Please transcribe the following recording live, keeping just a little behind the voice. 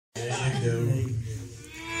go.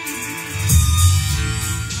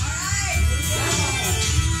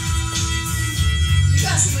 You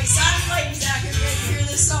got some excited ladies out here ready to hear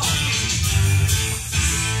this song.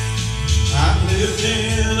 I've lived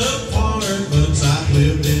in apartments, I've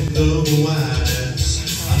lived in double wides.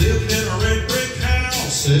 I lived in a red brick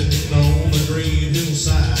house sitting on a green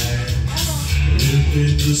hillside. I lived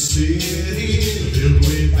in the city, lived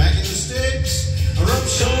way back in the sticks. I rubbed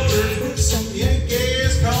shoulders with some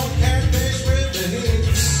Yankees called catfish with the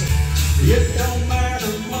hicks. It don't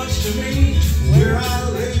matter much to me where I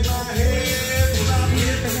lay my head, 'cause I'm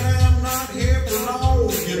here for now, I'm not here for long.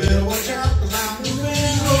 You better watch out, 'cause I'm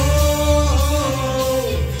moving home.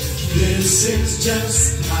 This is just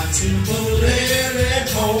my temporary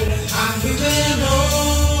home. I'm moving home.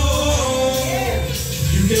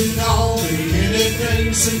 You can call me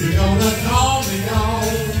anything, so you're gonna call me on.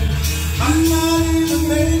 I'm not even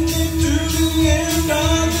making it to the end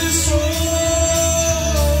of this road.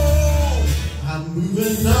 I'm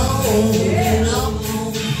moving on.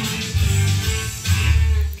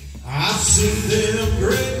 I've seen them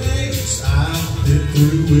Great Lakes, I've been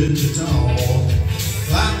through Wichita.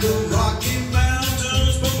 Climbed the Rocky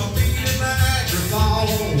Mountains, put my feet in Niagara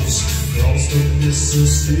Falls. Crossed the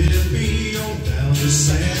Mississippi on down to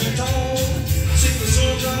San Antonio. Seen the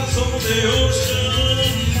sunrise on the ocean,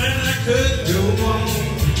 and I could go on.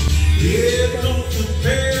 It don't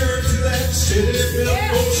compare to that city built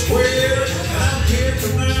for square. And I'm here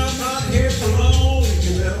for now, I'm not here for long.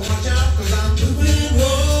 You better watch out, 'cause I'm moving home.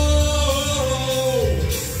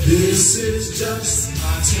 This is just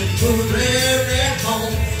my temporary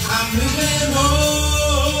home. I'm moving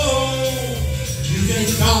home. You can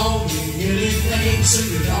call me anything, so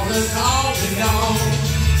you're gonna call me on.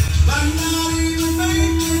 I'm not even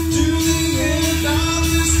making it to the end of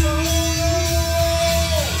this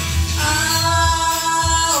road.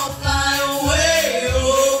 I'll fly away,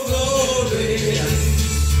 oh glory.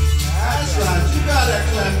 That's right, you got that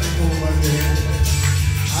clapping going right there.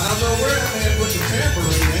 I don't know where that man put the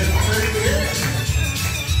tambourine in. I'm ready to hear it.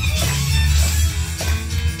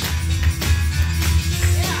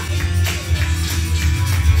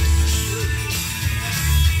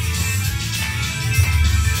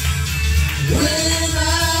 When I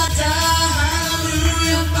die,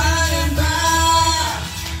 hallelujah, by and by,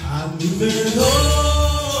 I'm moving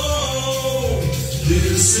home.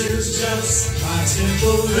 This is just my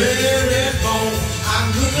temporary home. I'm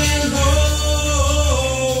moving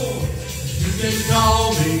home. You can call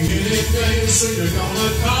me anything, so you're gonna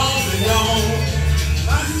call me on.